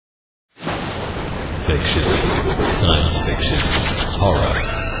fiction, science fiction, horror,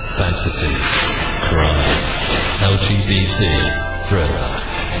 fantasy, crime, LGBT, thriller.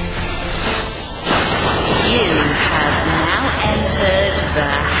 You have now entered the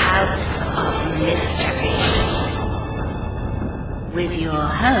House of Mystery with your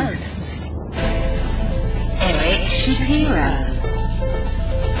hosts, Eric Shapiro,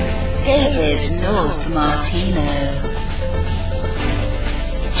 David North Martino,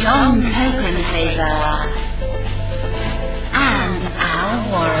 John Copenhaver, and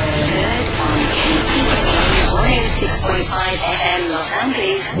Al Warren. Heard on KCAA 106.5 FM Los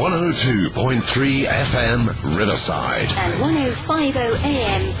Angeles, 102.3 FM Riverside, and 105.0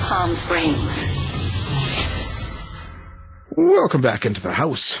 AM Palm Springs. Welcome back into the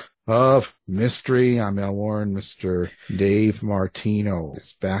House of Mystery. I'm Al Warren. Mr. Dave Martino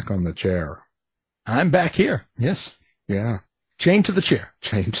is back on the chair. I'm back here. Yes. Yeah. Chained to the chair.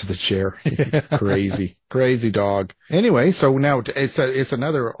 Chained to the chair. Crazy dog. Anyway, so now it's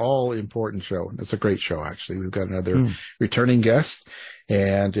another all important show. It's a great show, actually. We've got another returning guest,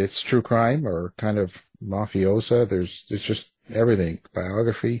 and it's true crime or kind of mafiosa. It's just everything,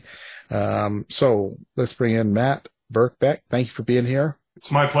 biography. So let's bring in Matt Birkbeck. Thank you for being here. It's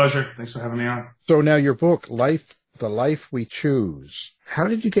my pleasure. Thanks for having me on. So now your book, The Life We Choose. How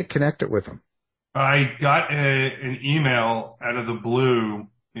did you get connected with him? I got an email out of the blue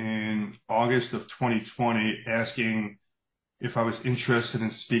in August of 2020 asking if I was interested in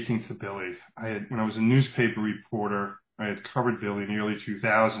speaking to Billy. When I was a newspaper reporter, I had covered Billy in the early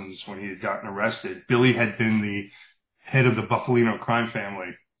 2000s when he had gotten arrested. Billy had been the head of the Buffalino crime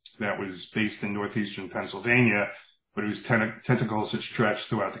family that was based in northeastern Pennsylvania, but whose tentacles had stretched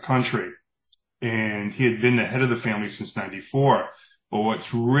throughout the country. And he had been the head of the family since 94. But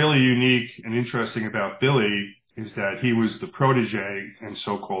what's really unique and interesting about Billy is that he was the protege and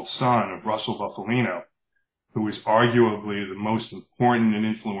so-called son of Russell Buffalino, who was arguably the most important and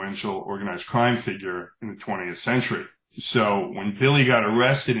influential organized crime figure in the 20th century. So when Billy got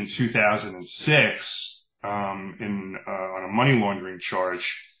arrested in 2006 on a money laundering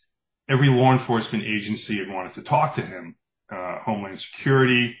charge, every law enforcement agency had wanted to talk to him. Homeland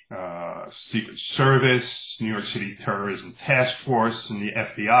Security, Secret Service, New York City Terrorism Task Force, and the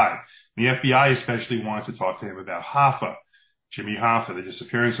FBI. The FBI especially wanted to talk to him about Hoffa, Jimmy Hoffa, the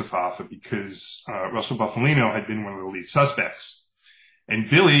disappearance of Hoffa, because Russell Buffalino had been one of the lead suspects. And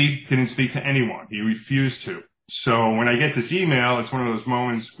Billy didn't speak to anyone. He refused to. So when I get this email, it's one of those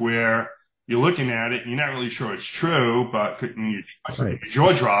moments where you're looking at it and you're not really sure it's true, but your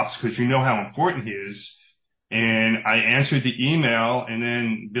jaw drops because you know how important he is. And I answered the email, and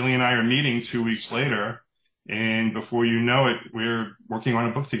then Billy and I are meeting 2 weeks later. And before you know it, we're working on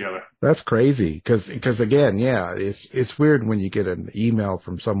a book together. That's crazy. Cause again, yeah, it's weird when you get an email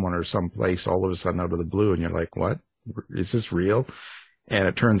from someone or someplace all of a sudden out of the blue and you're like, what? Is this real? And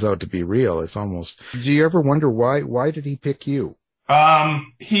it turns out to be real. It's almost, do you ever wonder why did he pick you? I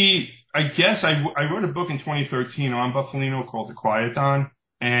guess I wrote a book in 2013 on Buffalino called The Quiet Don.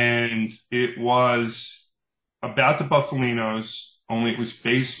 And it was about the Buffalinos, only it was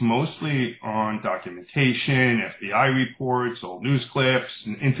based mostly on documentation, FBI reports, old news clips,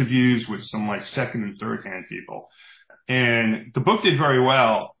 and interviews with some like second and third hand people. And the book did very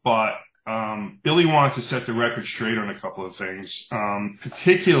well, but Billy wanted to set the record straight on a couple of things,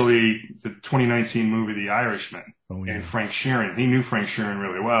 particularly the 2019 movie The Irishman and Frank Sheeran. He knew Frank Sheeran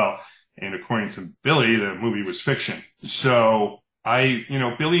really well, and according to Billy, the movie was fiction. So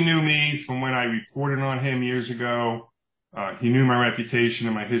Billy knew me from when I reported on him years ago. He knew my reputation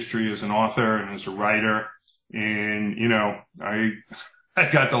and my history as an author and as a writer. And,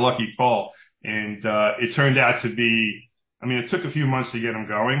 I got the lucky call. And it turned out to be, it took a few months to get him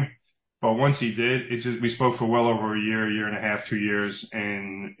going. But once he did, we spoke for well over a year and a half, 2 years,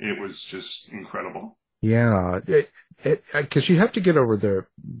 and it was just incredible. Yeah, because you have to get over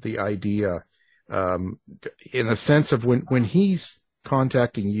the idea, in a sense of when he's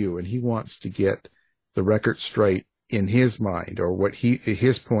contacting you and he wants to get the record straight in his mind or what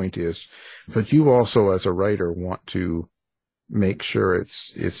his point is, but you also as a writer want to make sure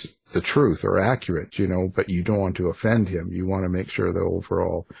it's the truth or accurate, but you don't want to offend him. You want to make sure the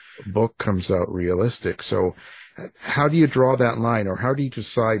overall book comes out realistic. So how do you draw that line, or how do you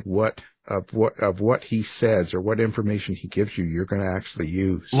decide what he says or what information he gives you you're going to actually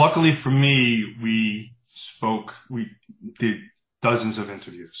use? Luckily for me, we did dozens of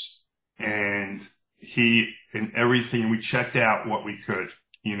interviews, and everything, we checked out what we could.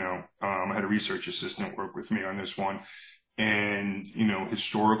 I had a research assistant work with me on this one. And,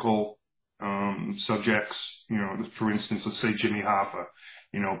 historical subjects, for instance, let's say Jimmy Hoffa,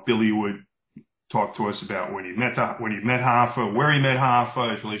 Billy would talked to us about when he met Hoffa, where he met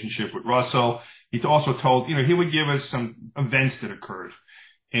Hoffa, his relationship with Russell. He also told, he would give us some events that occurred,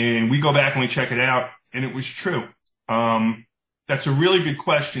 and we go back and we check it out, and it was true. That's a really good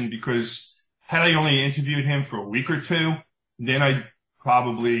question, because had I only interviewed him for a week or two, then I'd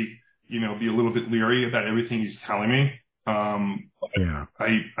probably, be a little bit leery about everything he's telling me. Yeah.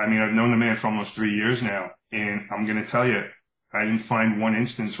 I mean, I've known the man for almost 3 years now, and I'm going to tell you, I didn't find one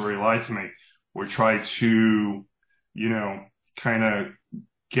instance where he lied to me or tried to, kind of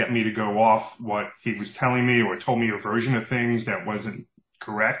get me to go off what he was telling me, or told me a version of things that wasn't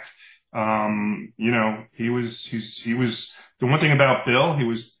correct. He was the one thing about Bill, he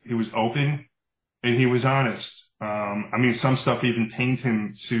was open and he was honest. Some stuff even pained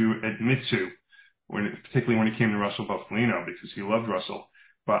him to admit to, particularly when it came to Russell Buffalino, because he loved Russell.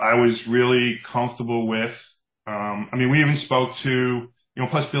 But I was really comfortable with, we even spoke to,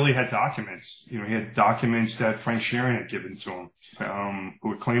 plus Billy had documents. He had documents that Frank Sheeran had given to him,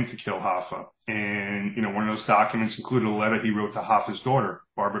 who had claimed to kill Hoffa. And, one of those documents included a letter he wrote to Hoffa's daughter,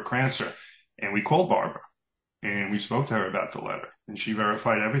 Barbara Crancer. And we called Barbara and we spoke to her about the letter, and she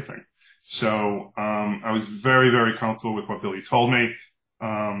verified everything. So, I was very, very comfortable with what Billy told me.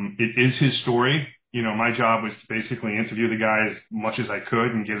 It is his story. My job was to basically interview the guy as much as I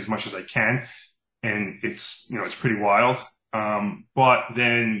could and get as much as I can. And it's pretty wild. But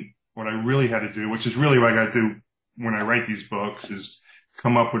then what I really had to do, which is really what I got to do when I write these books, is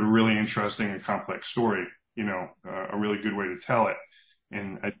come up with a really interesting and complex story, a really good way to tell it.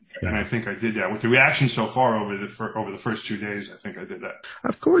 And I think I did that with the reaction so far over the first 2 days. I think I did that.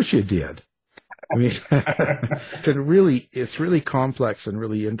 Of course you did. It's really complex and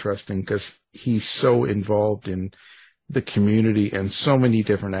really interesting, because he's so involved in the community and so many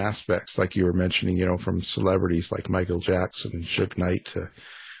different aspects, like you were mentioning, from celebrities like Michael Jackson and Suge Knight to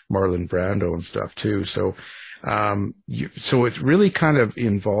Marlon Brando and stuff too. So, so it really kind of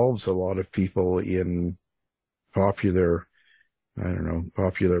involves a lot of people in popular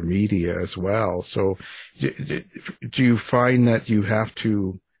media as well. So do you find that you have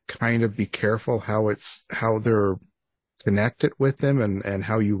to kind of be careful how they're connected with them and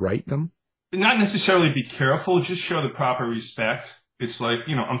how you write them? Not necessarily be careful, just show the proper respect. It's like,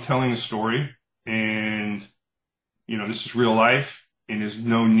 I'm telling a story, and, this is real life, and there's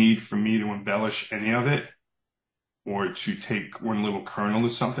no need for me to embellish any of it or to take one little kernel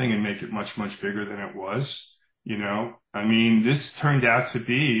of something and make it much, much bigger than it was. This turned out to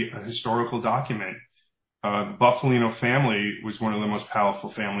be a historical document. The Buffalino family was one of the most powerful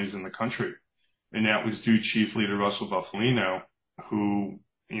families in the country, and that was due chiefly to Russell Buffalino, who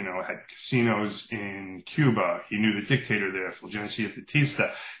had casinos in Cuba. He knew the dictator there, Fulgencio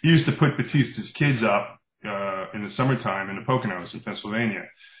Batista. He used to put Batista's kids up in the summertime in the Poconos in Pennsylvania.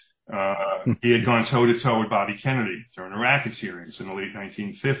 He had gone toe-to-toe with Bobby Kennedy during the Rackets hearings in the late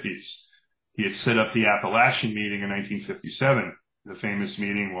 1950s. He had set up the Appalachian meeting in 1957, the famous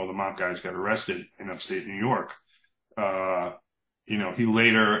meeting where the mob guys got arrested in upstate New York. He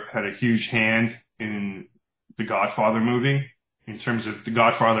later had a huge hand in the Godfather movie, in terms of the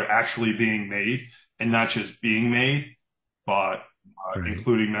Godfather actually being made, and not just being made, but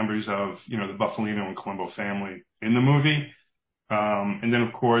including members of, the Buffalino and Colombo family in the movie. And then,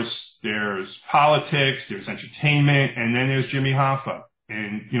 of course, there's politics, there's entertainment, and then there's Jimmy Hoffa.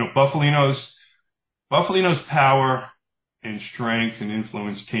 And, Buffalino's power and strength and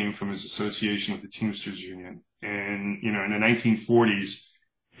influence came from his association with the Teamsters Union. And, in the 1940s,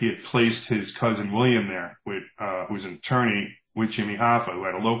 he had placed his cousin William there, who was an attorney, with Jimmy Hoffa, who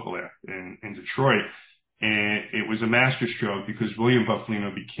had a local there in Detroit. And it was a masterstroke, because William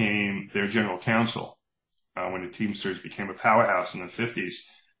Buffalino became their general counsel when the Teamsters became a powerhouse in the 50s.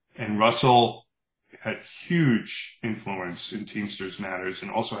 And Russell had huge influence in Teamsters matters,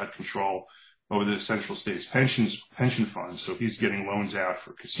 and also had control over the Central States pension funds. So he's getting loans out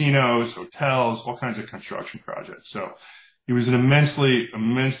for casinos, hotels, all kinds of construction projects. So he was an immensely,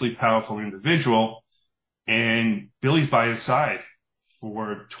 immensely powerful individual. And Billy's by his side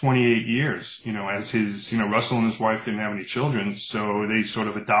for 28 years, as his, Russell and his wife didn't have any children. So they sort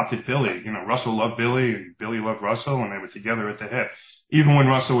of adopted Billy. Russell loved Billy and Billy loved Russell, and they were together at the hip. Even when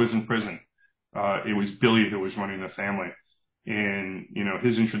Russell was in prison, it was Billy who was running the family. And,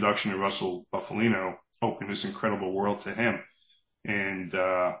 his introduction to Russell Buffalino opened this incredible world to him, and,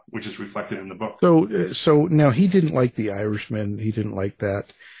 which is reflected in the book. So now he didn't like The Irishman. He didn't like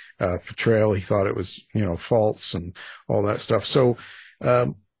that portrayal. He thought it was, false and all that stuff. So,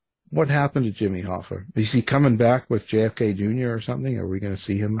 what happened to Jimmy Hoffa? Is he coming back with JFK Jr. or something? Are we going to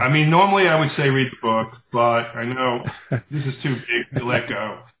see him? Normally I would say read the book, but I know this is too big to let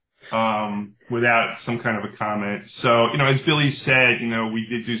go. without some kind of a comment. So, as Billy said, we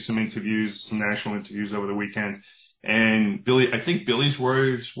did do some interviews, some national interviews over the weekend. And I think Billy's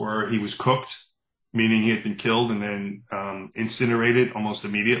words were he was cooked, meaning he had been killed and then incinerated almost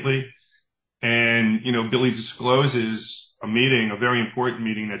immediately. And, Billy discloses a very important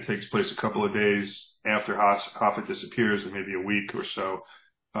meeting that takes place a couple of days after Hoffa disappears, or maybe a week or so.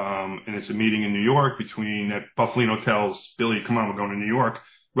 And it's a meeting in New York that Buffalino tells Billy, come on, we're going to New York.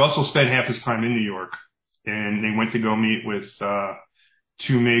 Russell spent half his time in New York, and they went to go meet with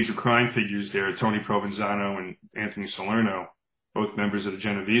two major crime figures there, Tony Provenzano and Anthony Salerno, both members of the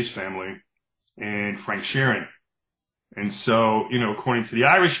Genovese family, and Frank Sheeran. And so, according to the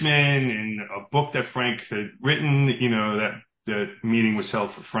Irishman and a book that Frank had written, that meeting was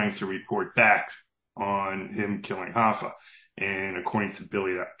held for Frank to report back on him killing Hoffa. And according to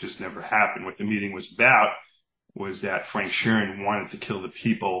Billy, that just never happened. What the meeting was about was that Frank Sheeran wanted to kill the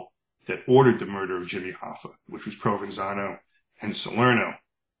people that ordered the murder of Jimmy Hoffa, which was Provenzano and Salerno.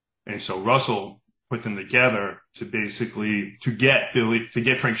 And so Russell put them together to get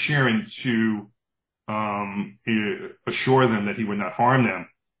Frank Sheeran to assure them that he would not harm them.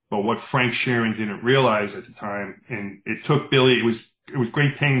 But what Frank Sheeran didn't realize at the time, and it took Billy, it was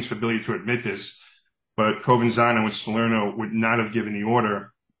great pains for Billy to admit this, but Provenzano and Salerno would not have given the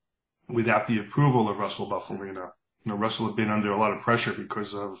order without the approval of Russell Buffalino. Russell had been under a lot of pressure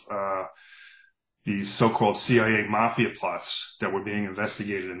because of these so-called CIA mafia plots that were being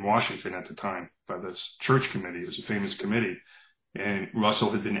investigated in Washington at the time by this church committee. It was a famous committee. And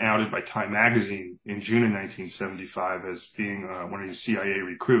Russell had been outed by Time magazine in June of 1975 as being one of these CIA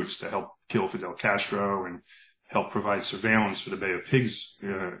recruits to help kill Fidel Castro and help provide surveillance for the Bay of Pigs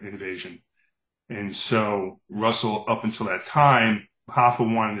invasion. And so Russell, up until that time, Hoffa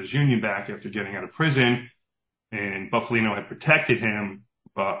wanted his union back after getting out of prison, and Buffalino had protected him.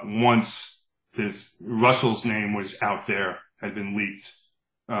 But once Russell's name was out there, had been leaked,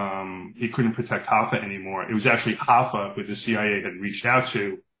 he couldn't protect Hoffa anymore. It was actually Hoffa who the CIA had reached out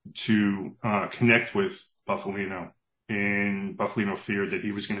to connect with Buffalino. And Buffalino feared that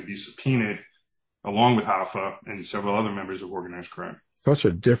he was going to be subpoenaed along with Hoffa and several other members of organized crime. Such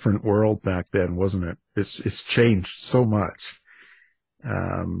a different world back then, wasn't it? It's changed so much.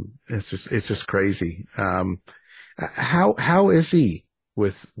 It's just crazy. How is he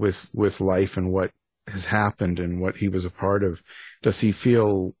with life and what has happened and what he was a part of? Does he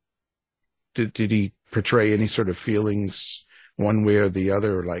feel, did he portray any sort of feelings one way or the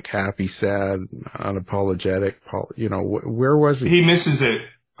other, like happy, sad, unapologetic? Where was he? He misses it.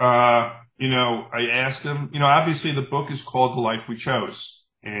 I asked him, obviously the book is called The Life We Chose.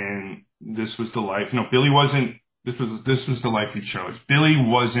 And this was the life, Billy wasn't, this was the life he chose. Billy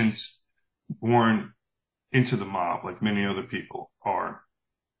wasn't born into the mob like many other people are,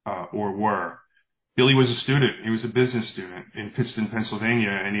 or were. Billy was a student. He was a business student in Pittston, Pennsylvania,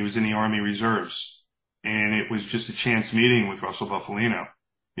 and he was in the Army Reserves. And it was just a chance meeting with Russell Buffalino.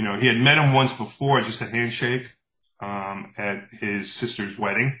 He had met him once before, just a handshake, at his sister's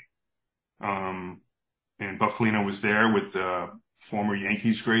wedding. And Buffalino was there with the former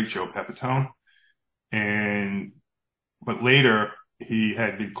Yankees great Joe Pepitone. But later he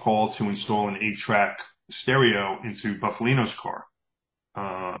had been called to install an 8-track stereo into Buffalino's car.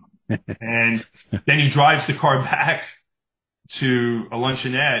 And then he drives the car back to a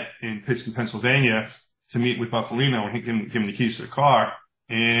luncheonette in Pittston, Pennsylvania to meet with Buffalino and give him the keys to the car.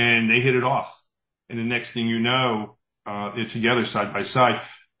 And they hit it off. And the next thing you know, they're together side by side.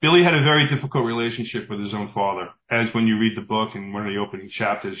 Billy had a very difficult relationship with his own father. As when you read the book and one of the opening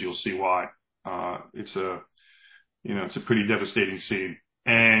chapters, you'll see why. It's a pretty devastating scene.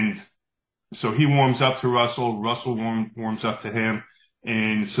 And so he warms up to Russell. Russell warms up to him.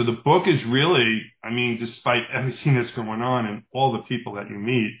 And so the book is really, despite everything that's going on and all the people that you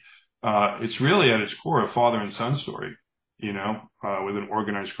meet, it's really at its core a father and son story, with an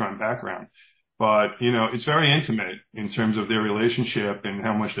organized crime background. But, it's very intimate in terms of their relationship and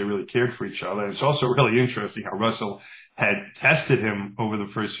how much they really cared for each other. It's also really interesting how Russell had tested him over the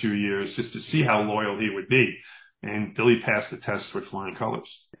first few years just to see how loyal he would be. And Billy passed the test with flying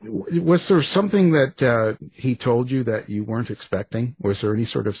colors. Was there something that he told you that you weren't expecting? Was there any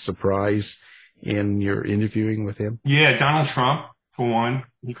sort of surprise in your interviewing with him? Yeah, Donald Trump, for one.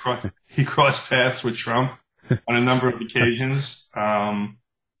 He crossed paths with Trump on a number of occasions.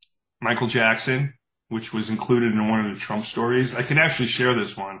 Michael Jackson, which was included in one of the Trump stories. I can actually share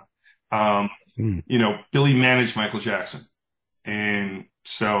this one. Billy managed Michael Jackson. And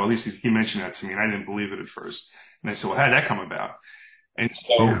so at least he mentioned that to me, and I didn't believe it at first. And I said, well, how did that come about? And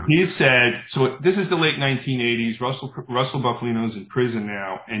so he said, so this is the late 1980s. Russell Buffalino's in prison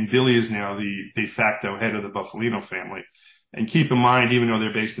now, and Billy is now the de facto head of the Buffalino family. And keep in mind, even though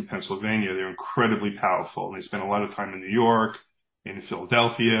they're based in Pennsylvania, they're incredibly powerful. And they spent a lot of time in New York, in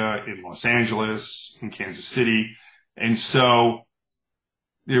Philadelphia, in Los Angeles, in Kansas City. And so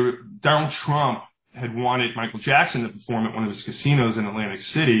Donald Trump had wanted Michael Jackson to perform at one of his casinos in Atlantic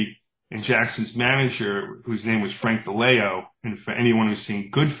City. And Jackson's manager, whose name was Frank DeLeo, and for anyone who's seen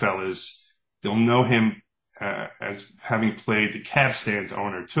Goodfellas, they'll know him as having played the cab stand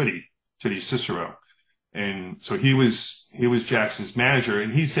owner, Tootie Cicero. And so he was Jackson's manager,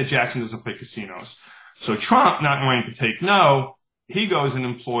 and he said Jackson doesn't play casinos. So Trump, not wanting to take no, he goes and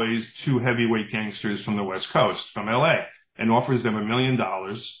employs two heavyweight gangsters from the West Coast, from LA, and offers them $1 million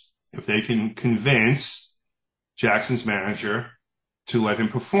if they can convince Jackson's manager to let him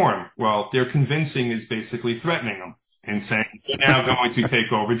perform. Well, their convincing is basically threatening him and saying, you're now going to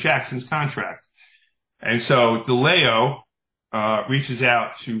take over Jackson's contract. And so DeLeo reaches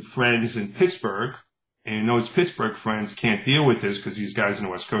out to friends in Pittsburgh, and those Pittsburgh friends can't deal with this because these guys on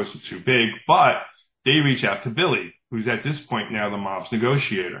the West Coast are too big, but they reach out to Billy, who's at this point now the mob's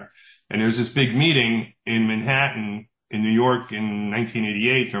negotiator. And there's this big meeting in Manhattan, in New York in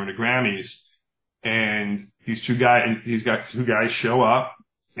 1988 during the Grammys. And these two guys show up,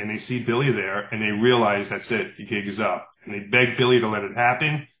 and they see Billy there, and they realize that's it, the gig is up. And they beg Billy to let it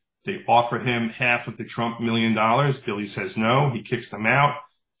happen. They offer him half of the Trump $1 million. Billy says no. He kicks them out.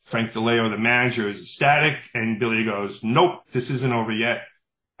 Frank DeLeo, the manager, is ecstatic, and Billy goes, nope, this isn't over yet.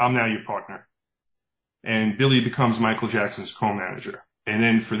 I'm now your partner. And Billy becomes Michael Jackson's co-manager. And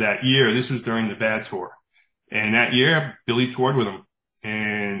then for that year, this was during the Bad Tour. And that year, Billy toured with him.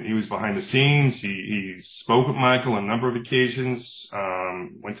 And he was behind the scenes. He spoke with Michael on a number of occasions,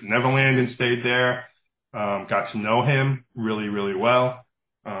 went to Neverland and stayed there, got to know him really, really well.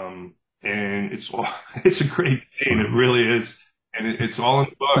 And it's a great scene. It really is. And it's all in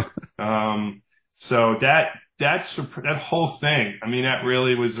the book. So that whole thing, I mean, that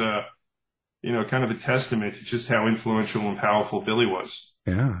really was kind of a testament to just how influential and powerful Billy was.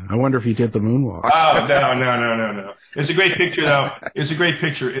 Yeah. I wonder if he did the moonwalk. Oh, no. It's a great picture, though. It's a great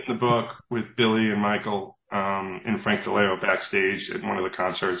picture in the book with Billy and Michael, and Frank DeLeo backstage at one of the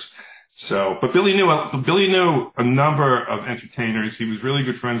concerts. So, but Billy knew a number of entertainers. He was really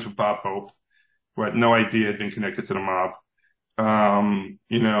good friends with Bob Hope, who had no idea had been connected to the mob.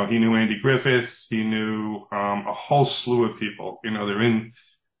 He knew Andy Griffith. He knew, a whole slew of people.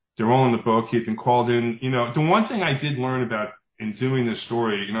 They're all in the book. He had been called in. The one thing I did learn about in doing this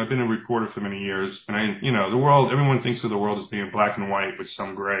story, I've been a reporter for many years, and everyone thinks of the world as being black and white with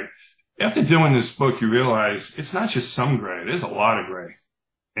some gray. After doing this book, you realize it's not just some gray. There's a lot of gray,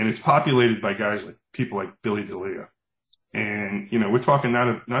 and it's populated by people like Billy DeLeo. And, we're talking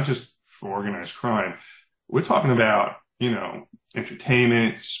not just for organized crime. We're talking about,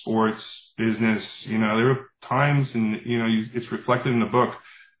 entertainment, sports, business. There were times, and, it's reflected in the book,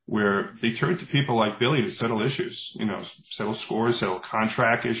 where they turn to people like Billy to settle issues, settle scores, settle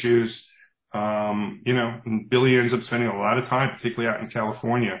contract issues. And Billy ends up spending a lot of time, particularly out in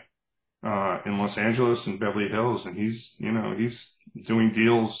California, in Los Angeles and Beverly Hills. And he's doing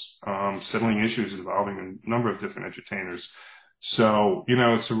deals, settling issues involving a number of different entertainers. So,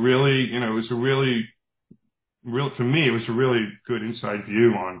 it's a really, for me, it was a really good inside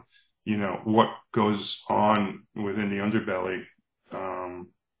view on, what goes on within the underbelly,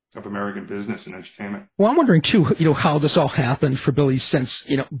 of American business and entertainment. Well, I'm wondering too, how this all happened for Billy, since,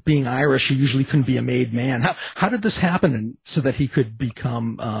 being Irish, he usually couldn't be a made man. How did this happen so that he could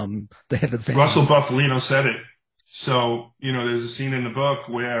become, the head of the family? Russell Buffalino said it. So, there's a scene in the book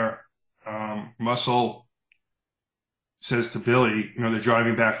where, Russell says to Billy, they're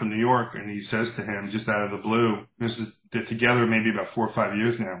driving back from New York, and he says to him, just out of the blue, they're together maybe about 4 or 5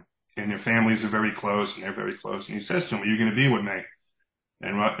 years now, and their families are very close, and they're very close. And he says to him, are you going to be with me?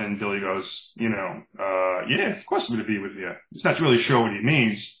 And Billy goes, yeah, of course I'm going to be with you. He's not really sure what he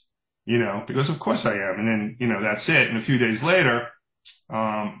means, because of course I am. And then, that's it. And a few days later,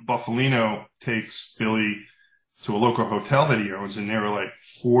 Buffalino takes Billy to a local hotel that he owns, and there were like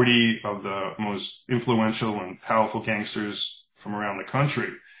 40 of the most influential and powerful gangsters from around the country.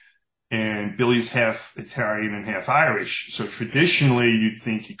 And Billy's half Italian and half Irish. So traditionally, you'd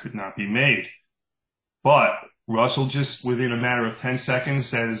think he could not be made. But Russell just within a matter of 10 seconds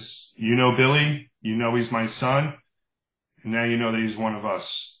says, Billy, he's my son. And now you know that he's one of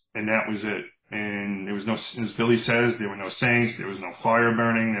us. And that was it. And there was no, as Billy says, there were no saints. There was no fire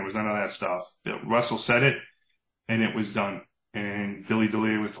burning. There was none of that stuff. Russell said it, and it was done. and Billy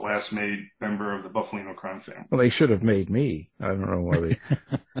D'Elia was the last made member of the Buffalino crime family. Well, they should have made me. I don't know why they.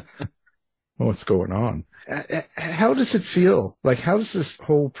 What's going on? How does it feel? Like, how does this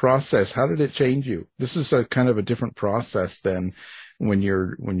whole process? How did it change you? This is a kind of a different process than when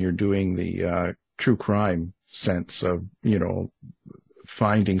you're doing the true crime sense of, you know,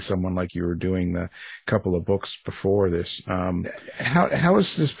 finding someone like you were doing the couple of books before this. How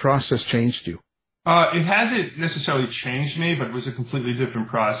has this process changed you? It hasn't necessarily changed me, but it was a completely different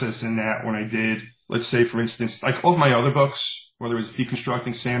process in that when I did, let's say, for instance, like all of my other books, whether it's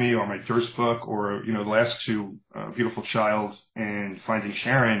Deconstructing Sammy or my Durst book or, you know, the last two, Beautiful Child and Finding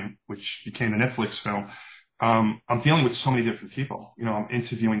Sharon, which became a Netflix film, I'm dealing with so many different people. You know, I'm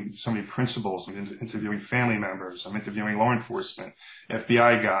interviewing so many principals, I'm interviewing family members, I'm interviewing law enforcement,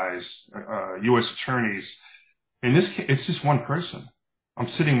 FBI guys, U.S. attorneys. In this case, it's just one person. I'm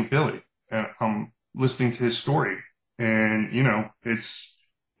sitting with Billy and I'm listening to his story. And, you know, it's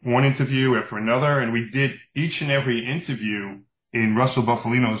one interview after another. And we did each and every interview in Russell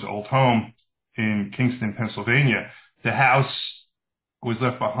Buffalino's old home in Kingston, Pennsylvania. The house was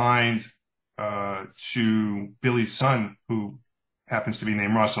left behind to Billy's son, who happens to be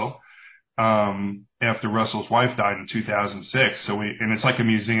named Russell, after Russell's wife died in 2006. So and it's like a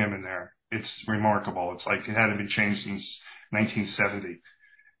museum in there. It's remarkable. It's like it hadn't been changed since 1970.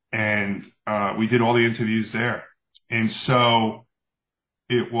 And we did all the interviews there. And so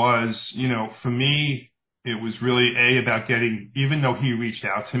it was, you know, for me, it was really about getting, even though he reached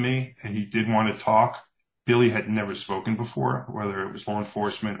out to me and he did want to talk, Billy had never spoken before, whether it was law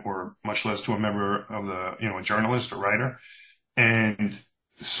enforcement or much less to a member of the, you know, a journalist or writer. And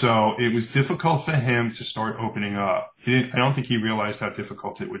so it was difficult for him to start opening up. I don't think he realized how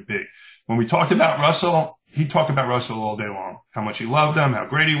difficult it would be. When we talked about Russell, he'd talk about Russell all day long, how much he loved him, how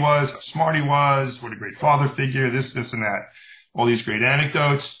great he was, how smart he was, what a great father figure, this and that, all these great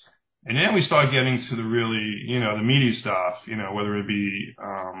anecdotes. And then we start getting to the really, you know, the meaty stuff, you know, whether it be,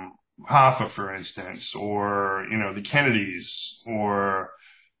 Hoffa, for instance, or, you know, the Kennedys, or,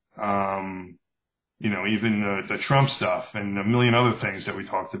 you know, even the Trump stuff and a million other things that we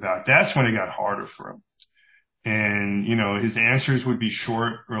talked about. That's when it got harder for him. And, you know, his answers would be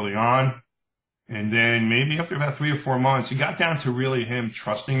short early on. And then maybe after about 3 or 4 months, he got down to really him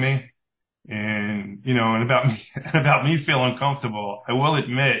trusting me. And, you know, and about me feeling comfortable. I will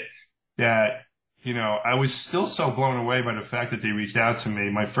admit that, you know, I was still so blown away by the fact that they reached out to me.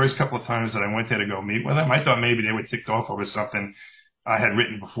 My first couple of times that I went there to go meet with them, I thought maybe they were ticked off over something I had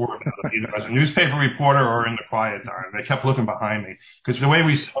written before about it, either as a newspaper reporter or in the quiet time. They kept looking behind me because the way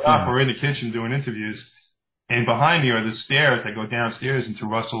we set up, we're in the kitchen doing interviews, and behind me are the stairs that go downstairs into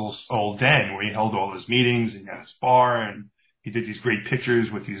Russell's old den where he held all his meetings and got his bar, and he did these great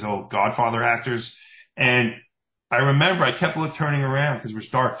pictures with these old Godfather actors. And I remember I kept turning around because it was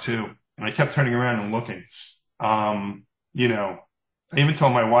dark too. And I kept turning around and looking. You know, I even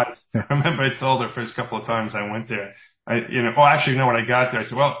told my wife, I remember I told her first couple of times I went there, you know, when I got there, I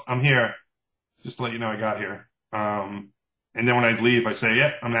said, well, I'm here. Just to let you know I got here. And then when I'd leave, I'd say,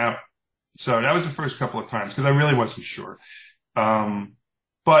 yeah, I'm out. So that was the first couple of times because I really wasn't sure.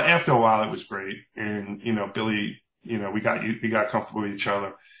 But after a while, it was great. And, you know, Billy, you know, we got comfortable with each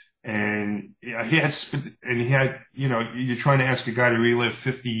other. And yeah, he had, you know, you're trying to ask a guy to relive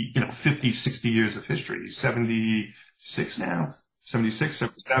 50, 60 years of history. He's 76 now, 76,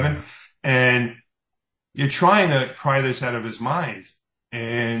 77. And you're trying to pry this out of his mind.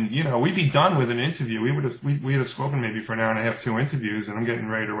 And, you know, we'd be done with an interview. We'd have spoken maybe for an hour and a half, 2 interviews, and I'm getting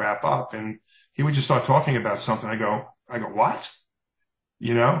ready to wrap up. And he would just start talking about something. I go, what?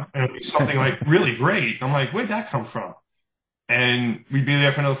 You know, and it'd be something like really great. I'm like, where'd that come from? And we'd be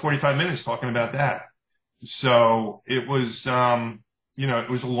there for another 45 minutes talking about that. So it was, you know, it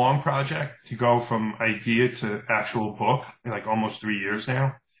was a long project to go from idea to actual book in like almost 3 years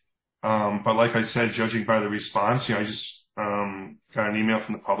now. But like I said, judging by the response, you know, I just got an email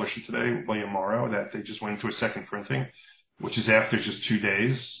from the publisher today, William Morrow, that they just went into a second printing, which is after just 2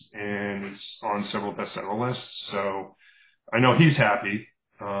 days, and it's on several bestseller lists. So I know he's happy.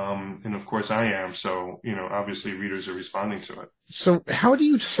 And of course I am. So, you know, obviously readers are responding to it. So how do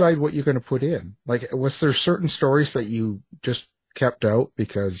you decide what you're going to put in? Like, was there certain stories that you just kept out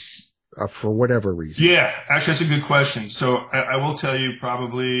because for whatever reason? Yeah, actually, that's a good question. So I will tell you,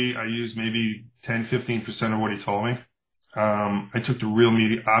 probably I used maybe 10, 15% of what he told me. I took the real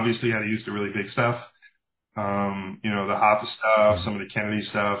meaty, obviously I had to use the really big stuff. You know, the Hoffa stuff, some of the Kennedy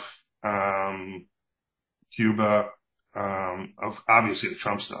stuff, Cuba, of obviously the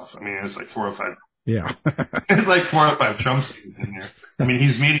Trump stuff. I mean, it's like 4 or 5. Yeah. It's like 4 or 5 Trump scenes in there. I mean,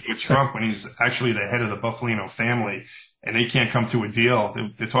 he's meeting with Trump when he's actually the head of the Buffalino family and they can't come to a deal.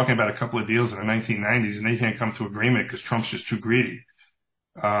 They're talking about a couple of deals in the 1990s, and they can't come to agreement because Trump's just too greedy.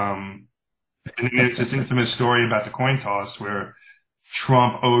 And there's this infamous story about the coin toss where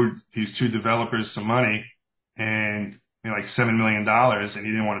Trump owed these two developers some money, and like $7 million, and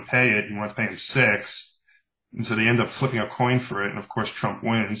he didn't want to pay it. He wanted to pay him $6 million. And so they end up flipping a coin for it. And of course, Trump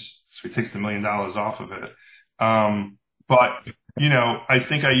wins. So he takes the $1 million off of it. But, I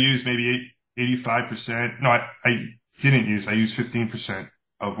think I used maybe 85%. No, I didn't use. I used 15%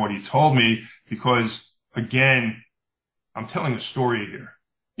 of what he told me because, again, I'm telling a story here.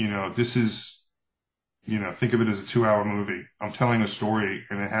 This is, think of it as a 2-hour movie. I'm telling a story,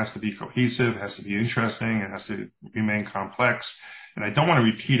 and it has to be cohesive, it has to be interesting, it has to remain complex. And I don't want to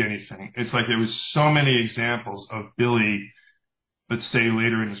repeat anything. It's like there was so many examples of Billy, let's say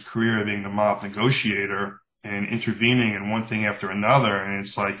later in his career, being the mob negotiator and intervening in one thing after another. And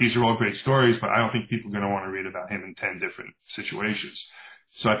it's like, these are all great stories, but I don't think people are going to want to read about him in 10 different situations.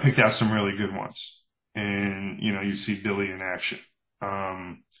 So I picked out some really good ones. And, you see Billy in action.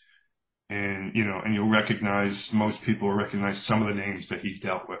 And you'll recognize, most people will recognize some of the names that he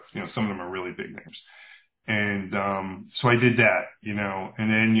dealt with. Some of them are really big names. And, so I did that, and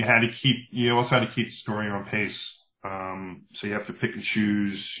then you also had to keep the story on pace. So you have to pick and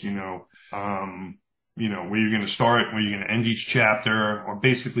choose, where you're going to start, where you're going to end each chapter, or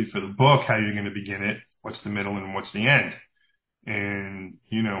basically for the book, how you're going to begin it, what's the middle and what's the end. And,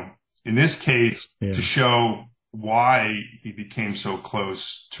 in this case, to show why he became so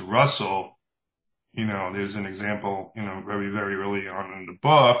close to Russell, there's an example, very, very early on in the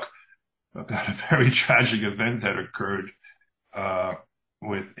book about a very tragic event that occurred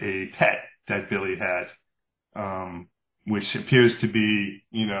with a pet that Billy had, which appears to be,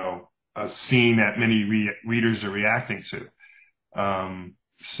 a scene that many readers are reacting to.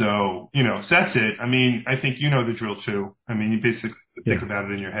 So that's it. I mean, I think the drill too. I mean, you basically think about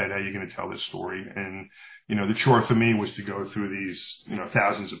it in your head, how you're going to tell this story. And, the chore for me was to go through these,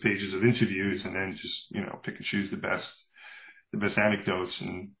 thousands of pages of interviews and then just, pick and choose the best anecdotes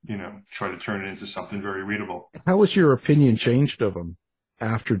and, try to turn it into something very readable. How was your opinion changed of him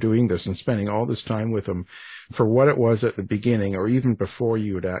after doing this and spending all this time with him for what it was at the beginning, or even before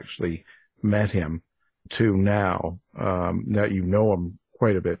you had actually met him, to now, that you know him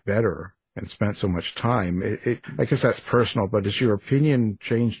quite a bit better and spent so much time? I guess that's personal, but has your opinion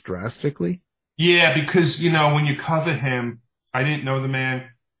changed drastically? Yeah, because, when you cover him, I didn't know the man.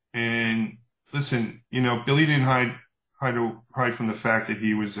 And listen, Billy didn't hide from the fact that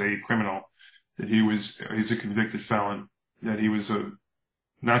he was a criminal, that he's a convicted felon, that he was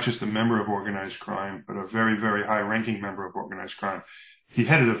not just a member of organized crime, but a very, very high ranking member of organized crime. He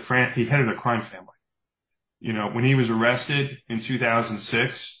headed a crime family. When he was arrested in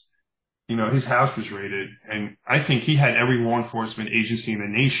 2006, his house was raided, and I think he had every law enforcement agency in the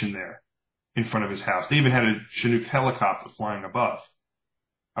nation there in front of his house. They even had a Chinook helicopter flying above.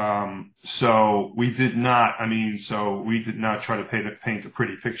 So we did not try to paint a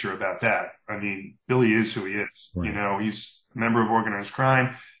pretty picture about that. I mean, Billy is who he is. Right. He's a member of organized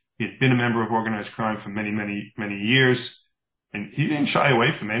crime. He had been a member of organized crime for many, many, many years, and he didn't shy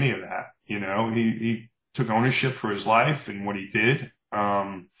away from any of that. He took ownership for his life and what he did,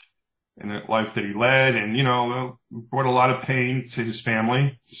 and the life that he led, and, brought a lot of pain to his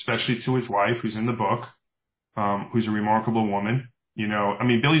family, especially to his wife, who's in the book, who's a remarkable woman.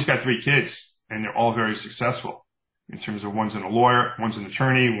 Billy's got 3 kids, and they're all very successful in terms of one's a lawyer, one's an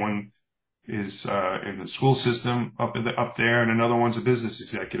attorney, one is in the school system up there, and another one's a business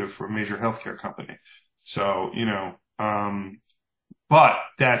executive for a major healthcare company. So, but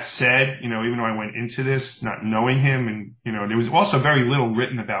that said, even though I went into this not knowing him, and, there was also very little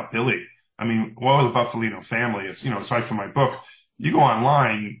written about Billy. I mean, what was the Buffalino family? It's, aside from my book, you go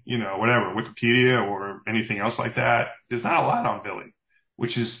online, whatever, Wikipedia or anything else like that, there's not a lot on Billy,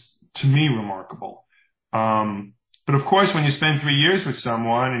 which is, to me, remarkable. But of course, when you spend 3 years with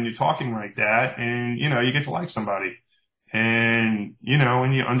someone and you're talking like that, and, you get to like somebody, and,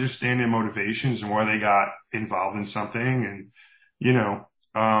 and you understand their motivations and why they got involved in something. And, the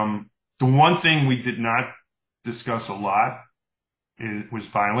one thing we did not discuss a lot was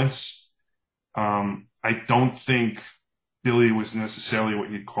violence. I don't think Billy was necessarily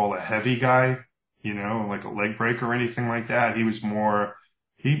what you'd call a heavy guy, like a leg breaker or anything like that. He was more,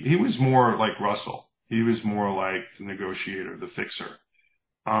 he was more like Russell. He was more like the negotiator, the fixer.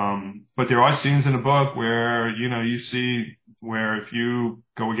 But there are scenes in the book where, you see where if you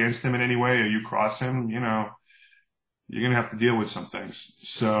go against him in any way or you cross him, you're going to have to deal with some things.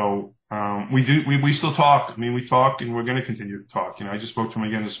 So, we still talk. I mean, we talk and we're going to continue to talk. I just spoke to him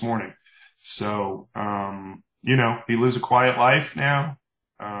again this morning. So, he lives a quiet life now,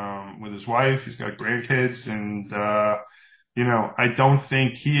 with his wife. He's got grandkids, and, I don't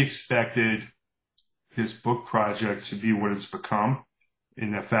think he expected his book project to be what it's become,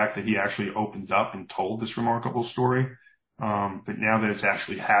 in the fact that he actually opened up and told this remarkable story. But now that it's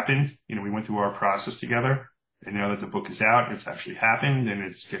actually happened, we went through our process together, and now that the book is out, it's actually happened, and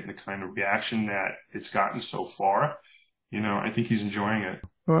it's getting the kind of reaction that it's gotten so far. I think he's enjoying it.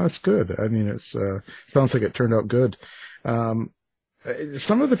 Well, that's good. I mean, it's sounds like it turned out good.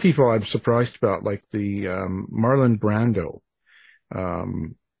 Some of the people I'm surprised about, like the Marlon Brando,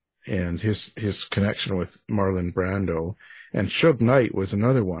 and his connection with Marlon Brando, and Suge Knight was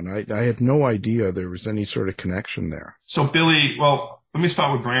another one. I had no idea there was any sort of connection there. So Billy, well, let me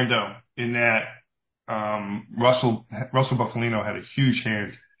start with Brando, in that Russell Bufalino had a huge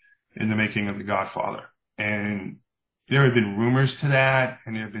hand in the making of The Godfather, and there had been rumors to that,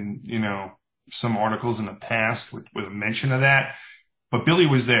 and there had been, some articles in the past with a mention of that. But Billy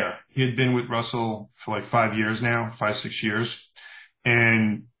was there. He had been with Russell for like 5 years now, 6 years.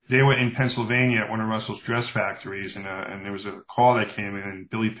 And they were in Pennsylvania at one of Russell's dress factories, and there was a call that came in, and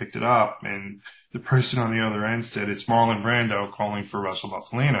Billy picked it up, and the person on the other end said, "It's Marlon Brando calling for Russell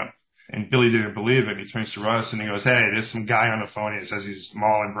Bufalino." And Billy didn't believe it. And he turns to Russ and he goes, "Hey, there's some guy on the phone. He says he's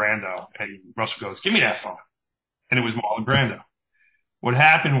Marlon Brando." And Russell goes, "Give me that phone." And it was Marlon Brando. What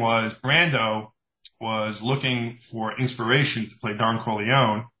happened was Brando was looking for inspiration to play Don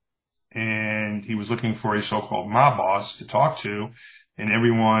Corleone, and he was looking for a so-called mob boss to talk to, and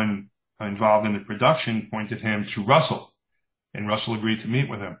everyone involved in the production pointed him to Russell, and Russell agreed to meet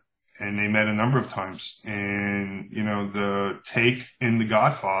with him, and they met a number of times. And, the take in The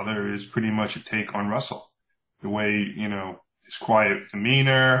Godfather is pretty much a take on Russell, the way, his quiet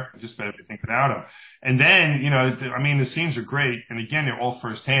demeanor, just about everything about him. And then, the scenes are great. And again, they're all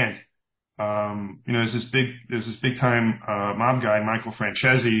firsthand. There's this big time, mob guy, Michael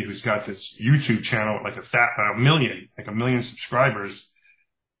Francesi, who's got this YouTube channel with like a million subscribers.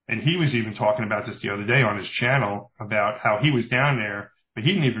 And he was even talking about this the other day on his channel, about how he was down there, but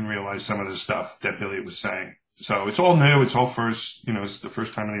he didn't even realize some of the stuff that Billy was saying. So it's all new. It's all first, it's the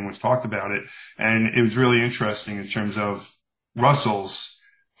first time anyone's talked about it. And it was really interesting in terms of Russell's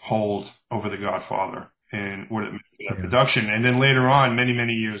hold over The Godfather and what it meant for that production. And then later on, many,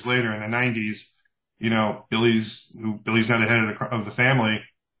 many years later in the 90s, Billy's now the head of the family,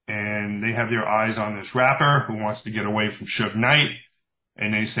 and they have their eyes on this rapper who wants to get away from Suge Knight,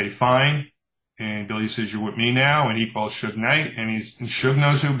 and they say, "Fine." And Billy says, "You're with me now." And he calls Suge Knight, and Suge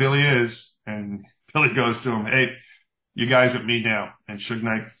knows who Billy is. And Billy goes to him, "Hey, you guys with me now." And Suge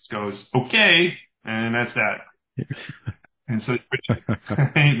Knight goes, "Okay." And that's that. And so,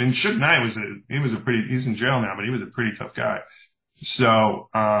 and Suge Knight he's in jail now, but he was a pretty tough guy. So,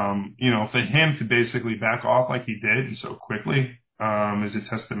 for him to basically back off like he did and so quickly, is a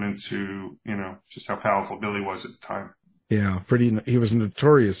testament to, just how powerful Billy was at the time. Yeah, he was a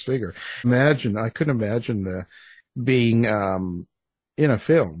notorious figure. I couldn't imagine being, in a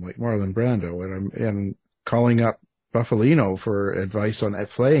film like Marlon Brando and calling up Bufalino for advice on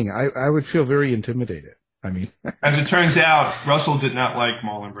playing. I would feel very intimidated. As it turns out, Russell did not like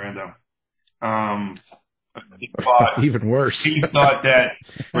Marlon Brando. Even worse. He thought that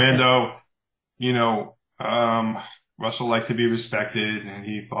Brando, Russell liked to be respected, and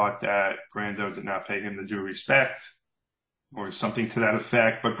he thought that Brando did not pay him the due respect, or something to that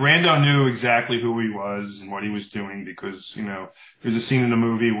effect. But Brando knew exactly who he was and what he was doing, because, there's a scene in the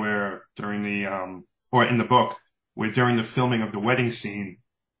movie where during or in the book, where during the filming of the wedding scene,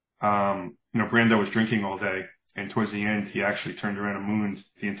 Brando was drinking all day, and towards the end, he actually turned around and mooned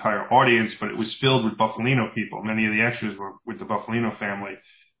the entire audience, but it was filled with Bufalino people. Many of the extras were with the Bufalino family.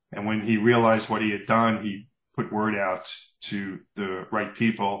 And when he realized what he had done, he put word out to the right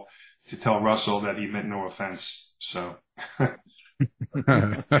people to tell Russell that he meant no offense. So. Well,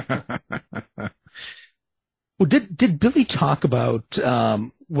 did Billy talk about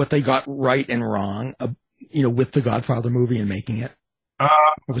what they got right and wrong, with the Godfather movie and making it? Or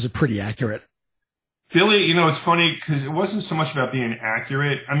was it pretty accurate? Billy, it's funny because it wasn't so much about being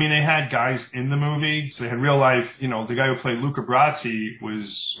accurate. They had guys in the movie, so they had real life. The guy who played Luca Brasi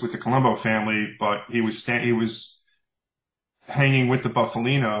was with the Colombo family, but he was hanging with the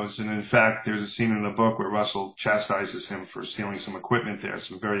Bufalinos. And in fact, there's a scene in the book where Russell chastises him for stealing some equipment there,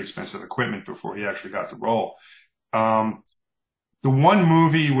 some very expensive equipment, before he actually got the role. The one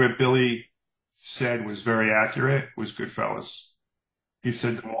movie where Billy said was very accurate was Goodfellas. He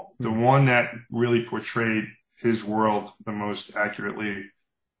said the one that really portrayed his world the most accurately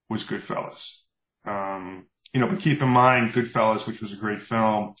was Goodfellas. But keep in mind, Goodfellas, which was a great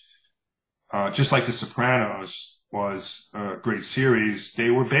film, just like The Sopranos was a great series, they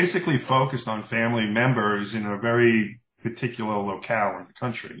were basically focused on family members in a very particular locale in the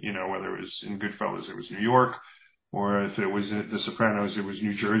country. Whether it was in Goodfellas, it was New York, or if it was in The Sopranos, it was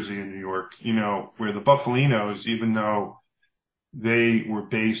New Jersey and New York. Where the Buffalinos, even though they were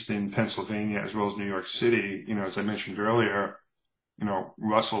based in Pennsylvania as well as New York City, as I mentioned earlier,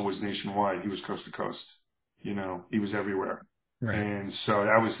 Russell was nationwide. He was coast to coast. He was everywhere. Right. And so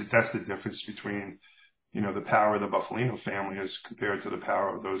that's the difference between, the power of the Buffalino family as compared to the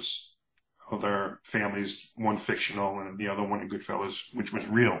power of those other families, one fictional and the other one in Goodfellas, which was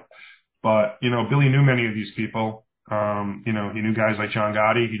real. But, Billy knew many of these people. He knew guys like John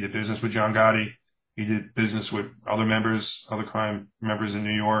Gotti. He did business with John Gotti. He did business with other crime members in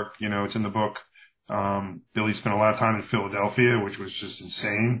New York. It's in the book. Billy spent a lot of time in Philadelphia, which was just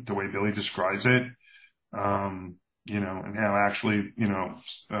insane, the way Billy describes it. And how actually,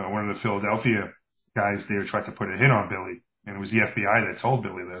 one of the Philadelphia guys there tried to put a hit on Billy. And it was the FBI that told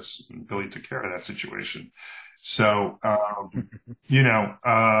Billy this, and Billy took care of that situation. So,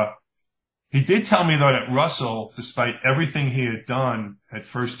 he did tell me, though, that Russell, despite everything he had done at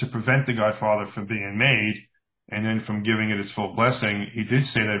first to prevent The Godfather from being made and then from giving it its full blessing, he did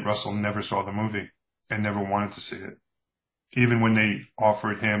say that Russell never saw the movie and never wanted to see it. Even when they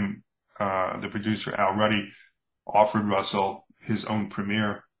offered him, the producer, Al Ruddy, offered Russell his own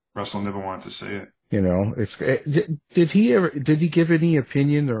premiere, Russell never wanted to see it. Did he give any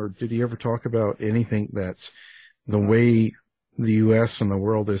opinion, or did he ever talk about anything that the way the U.S. and the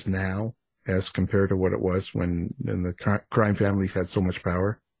world is now as compared to what it was when the crime families had so much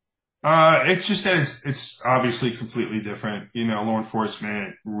power? It's just that it's obviously completely different. Law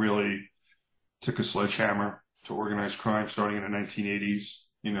enforcement really took a sledgehammer to organized crime starting in the 1980s,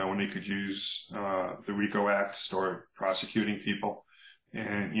 when they could use the RICO Act to start prosecuting people.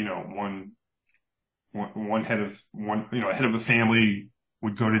 And, one head of a family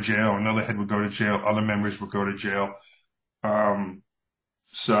would go to jail, another head would go to jail, other members would go to jail.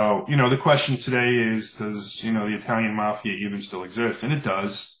 So, the question today is, does, the Italian mafia even still exist? And it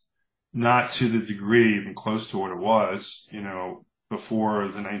does, not to the degree even close to what it was, before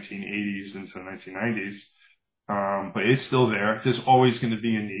the 1980s into the 1990s. But it's still there. There's always going to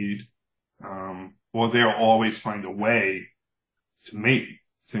be a need. They'll always find a way to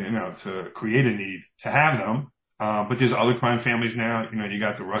create a need to have them. But there's other crime families now. You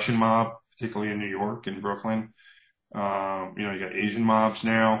got the Russian mob, particularly in New York and Brooklyn. You got Asian mobs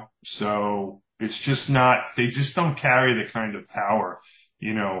now. So it's just they just don't carry the kind of power,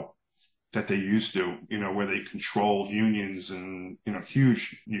 that they used to, where they controlled unions and,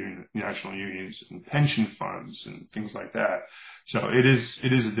 huge national unions and pension funds and things like that. So it is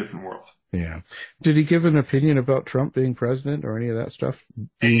a different world. Yeah. Did he give an opinion about Trump being president or any of that stuff,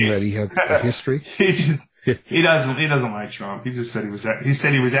 being that he had a history? He doesn't like Trump. He just said he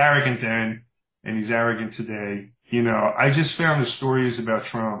said he was arrogant then and he's arrogant today. I just found the stories about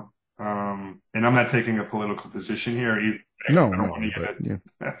Trump, and I'm not taking a political position here either. I don't want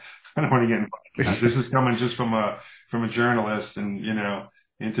to get involved. This is coming just from a journalist and,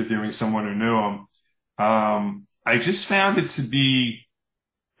 interviewing someone who knew him. I just found it to be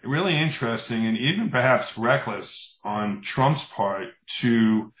really interesting and even perhaps reckless on Trump's part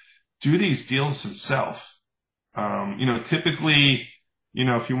to do these deals himself. Typically,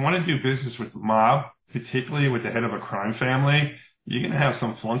 if you want to do business with the mob, particularly with the head of a crime family, you're going to have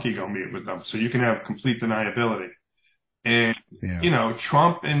some flunky go meet with them. So you can have complete deniability. And,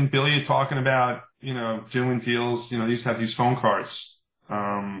 Trump and Billy are talking about, doing deals. They used to have these phone cards,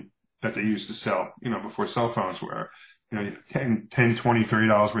 that they used to sell, before cell phones were, $10, $20,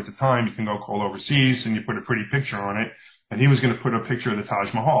 $30 worth of time. You can go call overseas and you put a pretty picture on it. And he was going to put a picture of the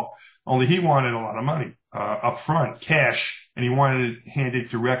Taj Mahal. Only he wanted a lot of money, up front, cash, and he wanted it handed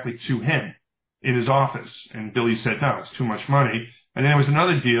directly to him in his office. And Billy said, no, it's too much money. And then there was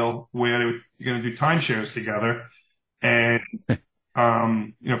another deal where they were going to do timeshares together. And,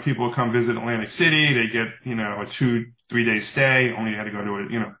 people would come visit Atlantic City. They get, a 2-3 day stay. Only had to go to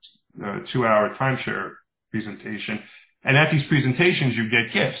a 2-hour timeshare presentation. And at these presentations, you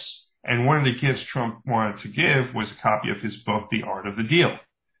get gifts. And one of the gifts Trump wanted to give was a copy of his book, The Art of the Deal.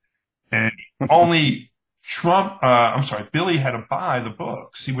 And only Billy had to buy the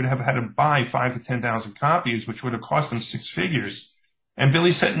books. He would have had to buy 5,000 to 10,000 copies, which would have cost him 6 figures. And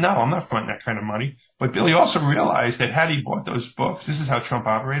Billy said, no, I'm not fronting that kind of money. But Billy also realized that had he bought those books, this is how Trump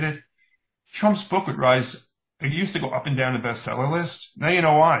operated. Trump's book would rise. It used to go up and down the bestseller list. Now you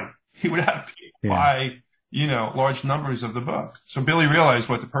know why. He would have to buy, large numbers of the book. So Billy realized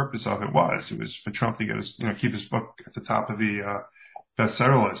what the purpose of it was. It was for Trump to get keep his book at the top of the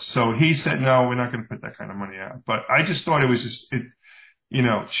bestseller list. So he said, no, we're not going to put that kind of money out. But I just thought it was just,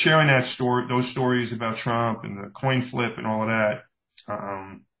 sharing those stories about Trump and the coin flip and all of that,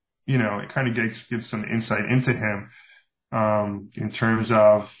 it kind of gives some insight into him, in terms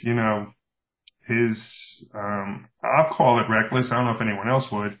of, his, I'll call it reckless. I don't know if anyone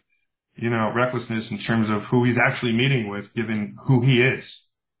else would, recklessness in terms of who he's actually meeting with, given who he is,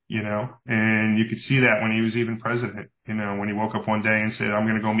 and you could see that when he was even president, when he woke up one day and said, I'm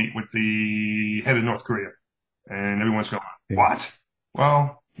going to go meet with the head of North Korea, and everyone's going, what?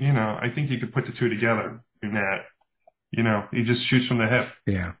 Well, I think you could put the two together in that, he just shoots from the hip.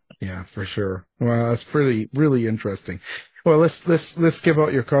 Yeah, for sure. Well, that's really, really interesting. Well, let's give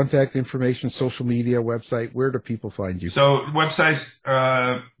out your contact information, social media, website. Where do people find you? So website's,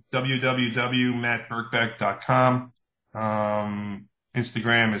 www.mattbirkbeck.com.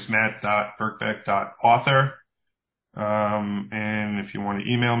 Instagram is matt.birkbeck.author. And if you want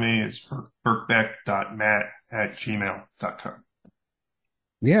to email me, it's birkbeck.matt@gmail.com.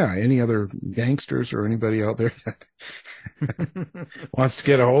 Yeah. Any other gangsters or anybody out there that wants to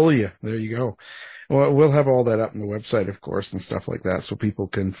get a hold of you? There you go. Well, we'll have all that up on the website, of course, and stuff like that, so people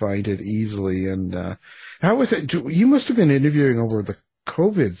can find it easily. And how was it? You must have been interviewing over the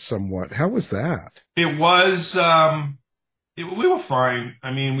COVID somewhat. How was that? It was, we were fine.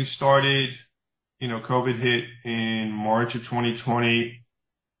 I mean, we started, COVID hit in March of 2020.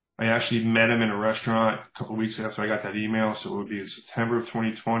 I actually met him in a restaurant a couple of weeks after I got that email. So it would be in September of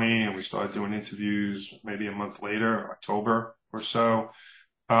 2020. And we started doing interviews maybe a month later, October or so.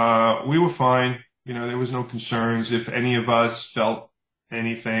 We were fine. There was no concerns. If any of us felt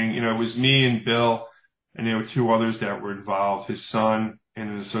anything, it was me and Bill, and there were two others that were involved, his son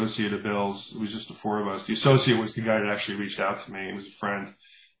and an associate of Bill's. It was just the four of us. The associate was the guy that actually reached out to me. He was a friend.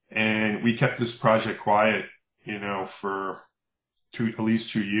 And we kept this project quiet, for at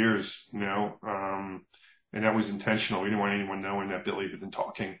least 2 years, and that was intentional. We didn't want anyone knowing that Billy had been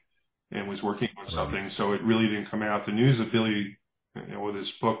talking and was working on something. So it really didn't come out. The news of Billy, with his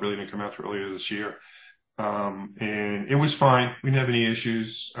book, really didn't come out till earlier this year. And it was fine. We didn't have any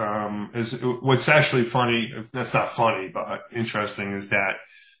issues. What's actually funny, that's not funny, but interesting, is that,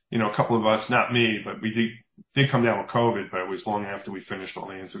 a couple of us, not me, but we did come down with COVID, but it was long after we finished all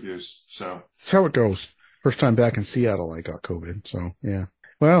the interviews. So that's how it goes. First time back in Seattle, I got COVID. So yeah.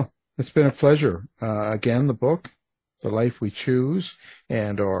 Well, it's been a pleasure. Again, the book, The Life We Choose,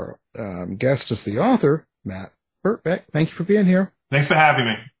 and our guest is the author, Matt Birkbeck. Thank you for being here. Thanks for having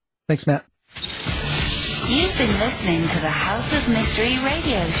me. Thanks, Matt. You've been listening to the House of Mystery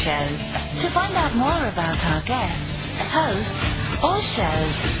radio show. To find out more about our guests, hosts, or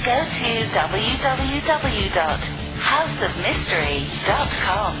shows, go to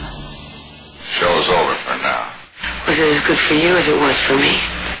www.houseofmystery.com. Show's over for now. Was it as good for you as it was for me?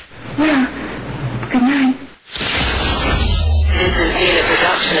 Well, good night. This has been a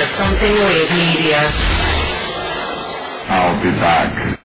production of Something Weird Media. I'll be back.